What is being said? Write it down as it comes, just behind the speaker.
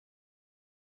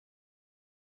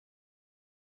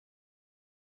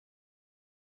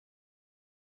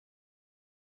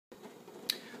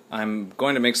I'm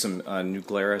going to make some New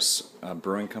Glarus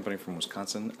Brewing Company from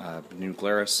Wisconsin. New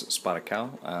Glarus Spotted Cow.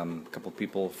 A couple of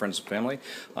people, friends and family,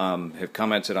 have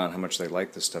commented on how much they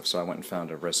like this stuff, so I went and found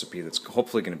a recipe that's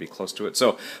hopefully going to be close to it.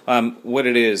 So what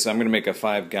it is, I'm going to make a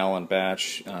 5-gallon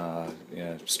batch.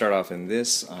 Start off in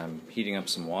this. I'm heating up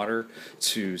some water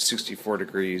to 64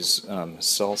 degrees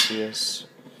Celsius.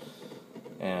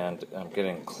 And I'm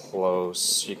getting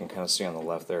close. You can kind of see on the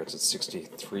left there, it's at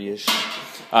 63-ish.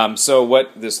 So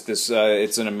what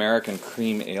it's an American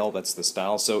cream ale, that's the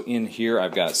style. So in here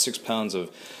I've got 6 pounds of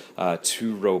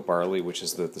 2-row barley, which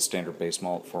is the standard base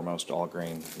malt for most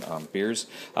all-grain beers.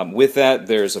 With that,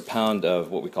 there's a pound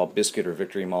of what we call biscuit or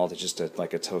victory malt. It's just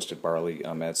like a toasted barley,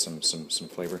 adds some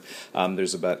flavor.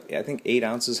 There's about, I think, 8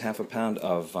 ounces, half a pound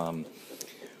of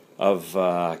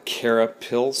Cara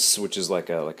Pils, which is like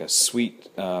a sweet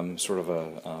sort of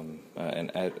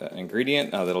an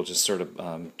ingredient that'll just sort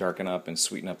of darken up and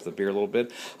sweeten up the beer a little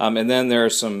bit. And then there are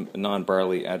some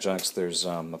non-barley adjuncts. There's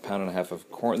a pound and a half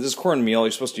of corn. This is cornmeal.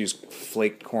 You're supposed to use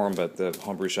flaked corn, but the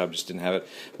homebrew shop just didn't have it,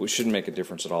 which shouldn't make a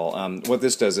difference at all. What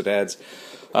this does, it adds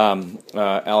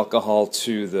alcohol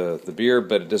to the beer,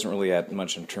 but it doesn't really add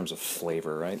much in terms of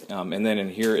flavor, right? And then in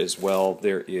here as well,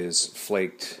 there is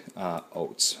flaked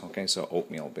oats. Okay, so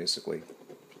oatmeal basically.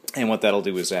 And what that'll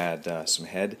do is add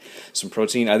some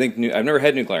protein. I think I've never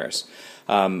had New Glarus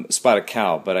Spotted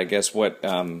Cow, but I guess what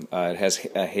it has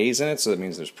a haze in it, so that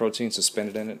means there's protein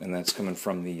suspended in it, and that's coming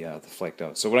from the flaked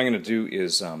oats. So what I'm going to do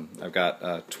is I've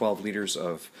got 12 liters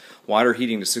of water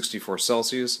heating to 64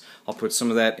 Celsius. I'll put some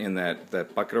of that in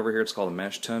that bucket over here. It's called a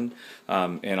mash tun,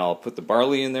 and I'll put the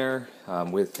barley in there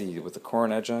with the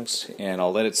corn adjuncts, and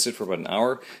I'll let it sit for about an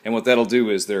hour. And what that'll do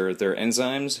is there are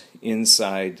enzymes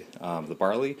inside the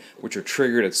barley, which are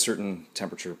triggered at certain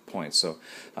temperature points. So,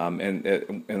 and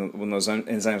when those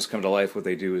enzymes come to life, what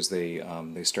they do is they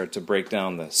start to break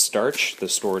down the starch, the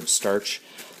stored starch,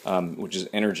 which is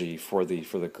energy for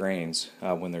the grains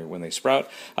when they sprout.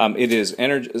 It is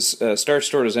energy, starch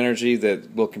stored as energy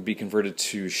that can be converted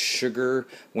to sugar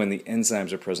when the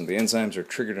enzymes are present. The enzymes are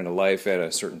triggered into life at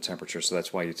a certain temperature, so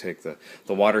that's why you take the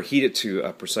water, heat it to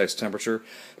a precise temperature,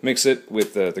 mix it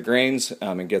with the grains,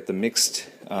 and get the mixed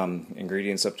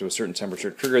ingredients up to a certain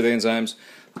temperature, trigger the enzymes.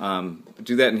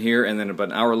 Do that in here, and then about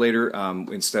an hour later,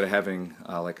 instead of having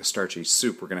like a starchy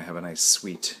soup, we're going to have a nice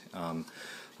sweet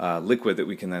liquid that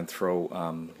we can then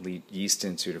throw yeast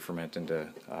into to ferment into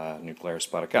New Glarus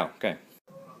Spotted Cow. Okay.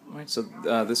 All right, so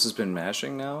this has been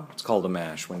mashing now. It's called a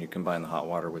mash when you combine the hot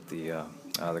water with the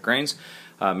grains.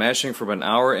 Mashing for about an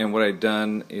hour, and what I've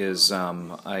done is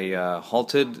I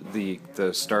halted the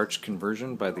starch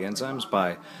conversion by the enzymes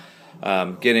by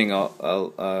getting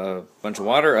a bunch of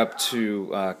water up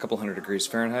to a couple hundred degrees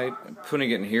Fahrenheit,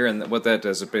 putting it in here, and what that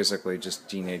does, it basically just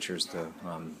denatures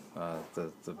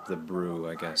the brew,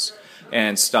 I guess,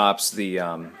 and stops the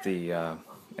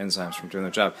enzymes from doing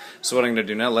their job. So what I'm going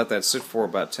to do now, let that sit for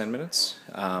about 10 minutes,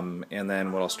 and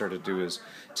then what I'll start to do is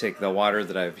take the water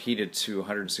that I've heated to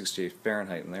 168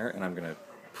 Fahrenheit in there, and I'm going to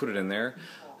put it in there,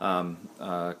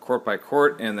 quart by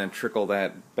quart, and then trickle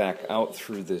that back out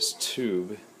through this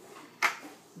tube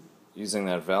using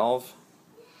that valve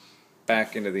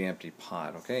back into the empty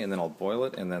pot, okay? And then I'll boil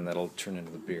it, and then that'll turn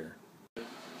into the beer.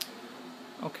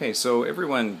 Okay, so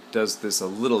everyone does this a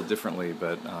little differently,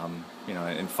 but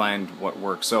and find what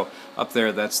works. So up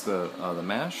there, that's the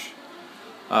mash,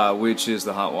 which is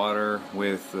the hot water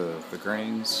with the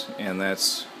grains, and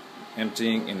that's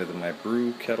emptying into my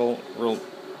brew kettle, real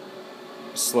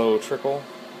slow trickle,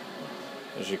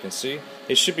 as you can see.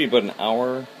 It should be about an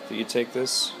hour that you take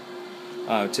this.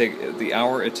 Take the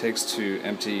hour it takes to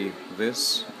empty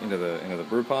this into the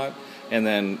brew pot, and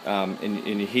then and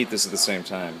you heat this at the same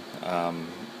time,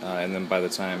 and then by the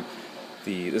time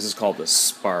this is called the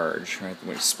sparge, right?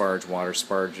 Sparge water,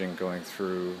 sparging, going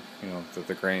through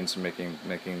the grains and making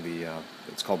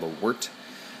it's called the wort,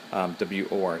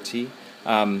 W-O-R-T.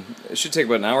 It should take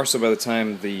about an hour. So by the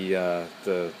time the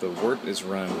wort is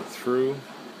run through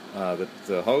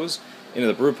the hose into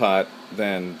the brew pot,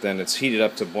 then it's heated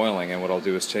up to boiling, and what I'll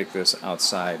do is take this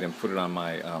outside and put it on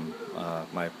my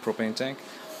my propane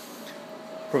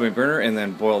burner, and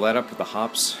then boil that up with the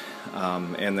hops,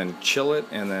 and then chill it,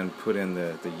 and then put in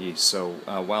the yeast. So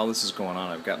while this is going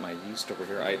on, I've got my yeast over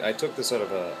here. I took this out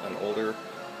of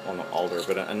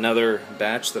another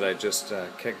batch that I just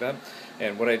kegged up,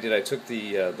 and what I did, I took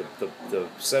the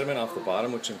sediment off the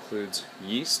bottom, which includes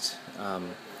yeast,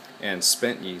 and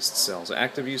spent yeast cells,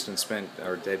 active yeast and spent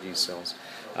or dead yeast cells.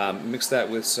 Mix that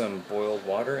with some boiled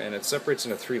water, and it separates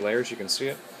into 3 layers. You can see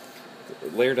it. The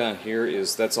layer down here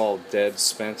that's all dead,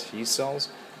 spent yeast cells.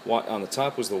 On the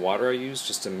top was the water I used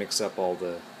just to mix up all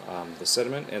the the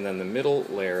sediment, and then the middle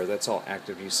layer, that's all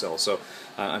active yeast cells. So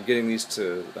I'm getting these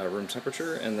to room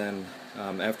temperature, and then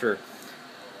after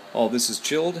all this is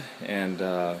chilled and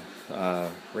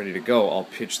ready to go, I'll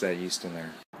pitch that yeast in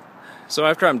there. So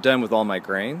after I'm done with all my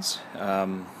grains,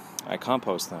 I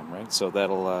compost them, right? So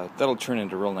that'll turn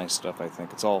into real nice stuff. I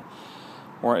think it's all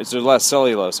more. It's less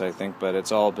cellulose, I think, but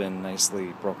it's all been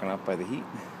nicely broken up by the heat,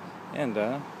 and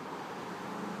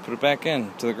put it back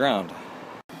in to the ground.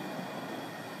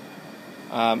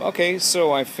 Okay,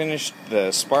 so I finished the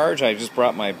sparge. I just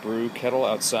brought my brew kettle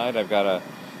outside. I've got a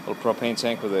little propane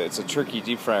tank with it's a turkey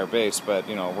deep fryer base, but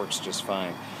you know, it works just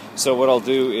fine. So what I'll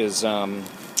do is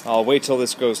I'll wait till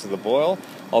this goes to the boil.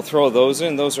 I'll throw those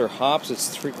in. Those are hops.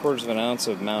 It's 3/4 of an ounce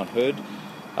of Mount Hood,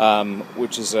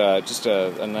 which is just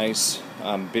a nice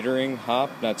bittering hop,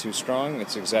 not too strong.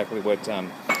 It's exactly what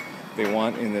they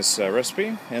want in this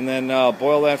recipe. And then I'll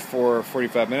boil that for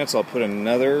 45 minutes. I'll put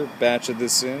another batch of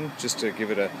this in just to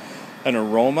give it an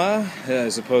aroma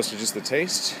as opposed to just the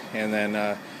taste. And then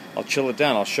I'll chill it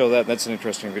down. I'll show that. That's an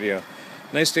interesting video.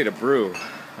 Nice day to brew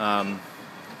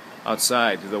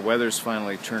outside. The weather's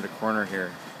finally turned a corner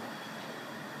here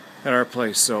at our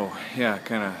place. So yeah,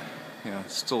 kind of, you know,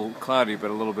 still cloudy, but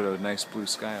a little bit of a nice blue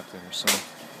sky up there. So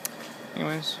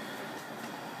anyways,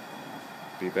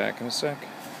 be back in a sec.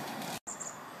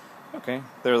 Okay,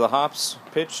 there are the hops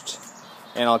pitched,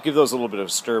 and I'll give those a little bit of a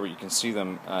stir, but you can see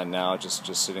them now just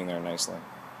sitting there nicely.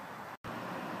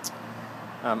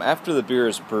 After the beer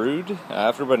is brewed,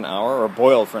 after about an hour, or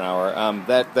boiled for an hour,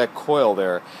 that coil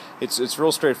there, it's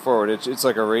real straightforward. It's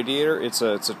like a radiator. It's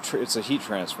a heat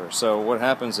transfer. So what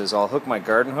happens is I'll hook my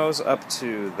garden hose up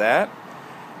to that,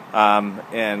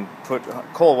 and put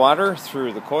cold water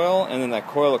through the coil, and then that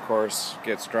coil, of course,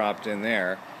 gets dropped in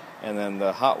there. And then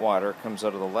the hot water comes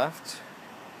out of the left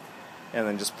and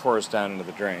then just pours down into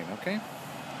the drain, okay?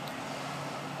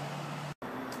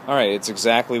 Alright, it's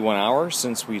exactly 1 hour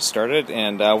since we started,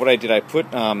 and what I did, I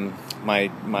put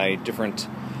my different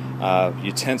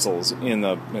utensils in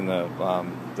the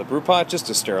brew pot just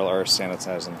to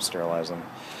sanitize them, sterilize them.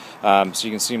 So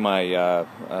you can see my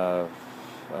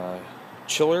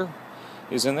chiller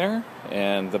is in there,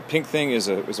 and the pink thing is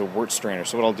a wort strainer.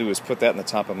 So what I'll do is put that in the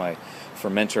top of my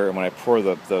fermenter, and when I pour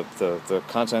the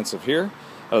contents of the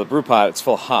brew pot, it's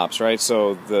full of hops, right?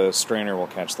 So the strainer will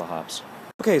catch the hops.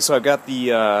 Okay, so I've got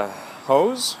the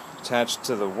hose attached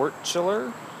to the wort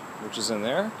chiller, which is in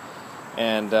there,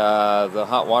 and the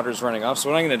hot water is running off.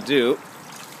 So what I'm going to do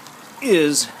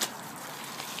is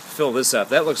fill this up.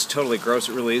 That looks totally gross.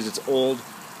 It really is. It's old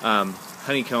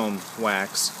honeycomb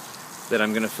wax that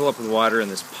I'm going to fill up with water in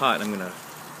this pot, and I'm going to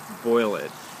boil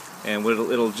it. And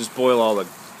it'll just boil all the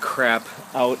crap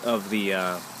out of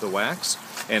the wax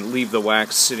and leave the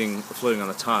wax floating on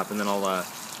the top, and then I'll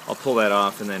pull that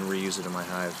off and then reuse it in my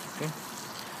hive. Okay,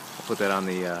 I'll put that on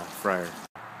the fryer.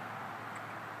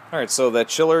 Alright, so that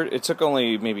chiller, it took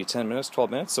only maybe 10 minutes, 12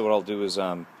 minutes, so what I'll do is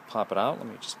pop it out. Let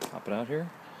me just pop it out here.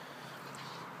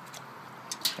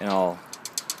 And I'll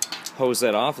hose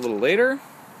that off a little later.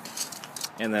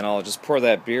 And then I'll just pour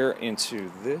that beer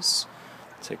into this.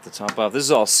 Take the top off. This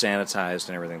is all sanitized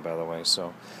and everything, by the way.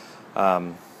 So,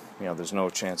 you know, there's no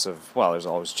chance of, well, there's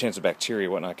always a chance of bacteria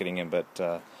and whatnot getting in,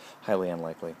 but highly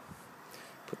unlikely.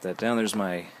 Put that down. There's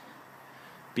my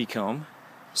bee comb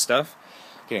stuff.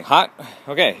 Getting hot.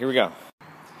 Okay, here we go.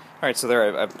 Alright, so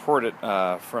there I've poured it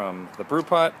from the brew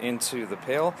pot into the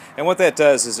pail. And what that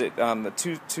does is the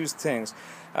two things.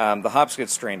 The hops get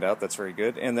strained out, that's very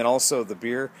good. And then also the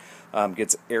beer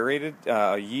gets aerated.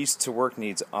 Yeast to work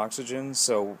needs oxygen,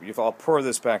 so if I'll pour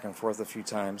this back and forth a few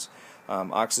times,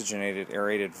 oxygenated,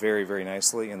 aerated very, very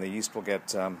nicely, and the yeast will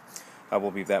get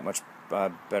will be that much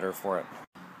better for it.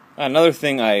 Another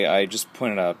thing I just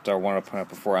pointed out, or wanted to point out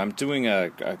before, I'm doing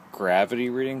a gravity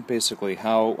reading, basically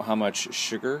how much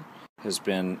sugar has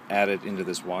been added into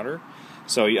this water.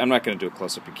 So I'm not going to do a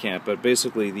close-up, you can't, but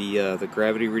basically the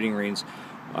gravity reading reads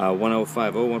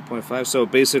 1050, 1.5, so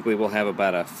basically we'll have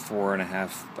about a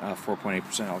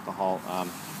 4.8% alcohol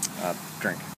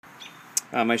drink.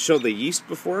 I showed the yeast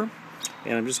before,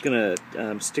 and I'm just going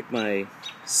to stick my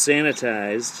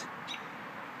sanitized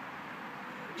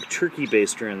turkey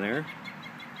baster in there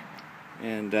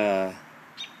and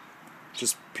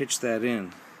just pitch that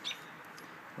in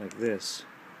like this.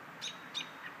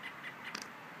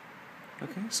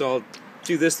 Okay, so I'll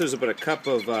do this. There's about a cup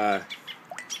of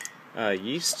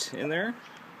yeast in there,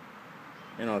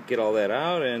 and I'll get all that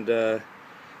out, and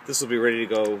this will be ready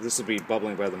to go. This will be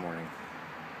bubbling by the morning.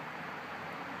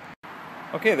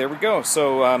 Okay, there we go.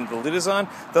 So the lid is on.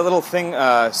 The little thing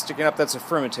sticking up, that's a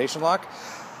fermentation lock.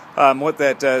 What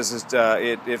that does is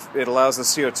it allows the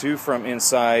CO2 from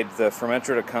inside the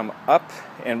fermenter to come up,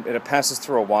 and it passes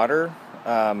through a water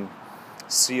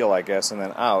seal, I guess, and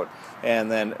then out,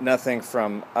 and then nothing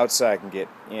from outside can get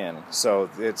in. So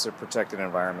it's a protected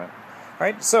environment. All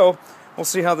right, so we'll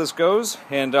see how this goes,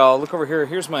 and I'll look over here.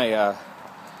 Here's my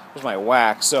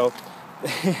wax. So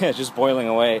just boiling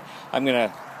away. Let me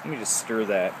just stir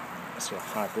that. See how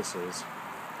hot this is.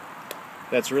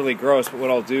 That's really gross, but what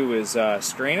I'll do is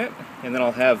strain it, and then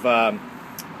I'll have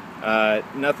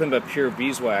nothing but pure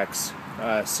beeswax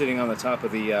sitting on the top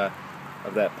of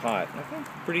that pot. Okay,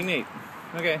 pretty neat.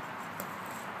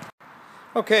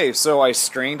 Okay, so I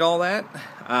strained all that,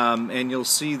 and you'll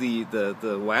see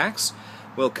the wax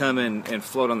will come in and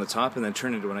float on the top and then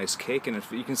turn into a nice cake. And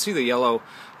if you can see the yellow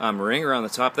ring around the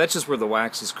top, that's just where the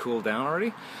wax is cooled down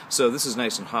already. So this is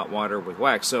nice and hot water with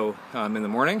wax. So in the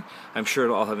morning, I'm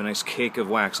sure I'll have a nice cake of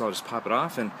wax. I'll just pop it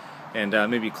off and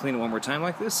maybe clean it one more time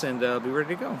like this, and I'll be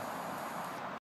ready to go.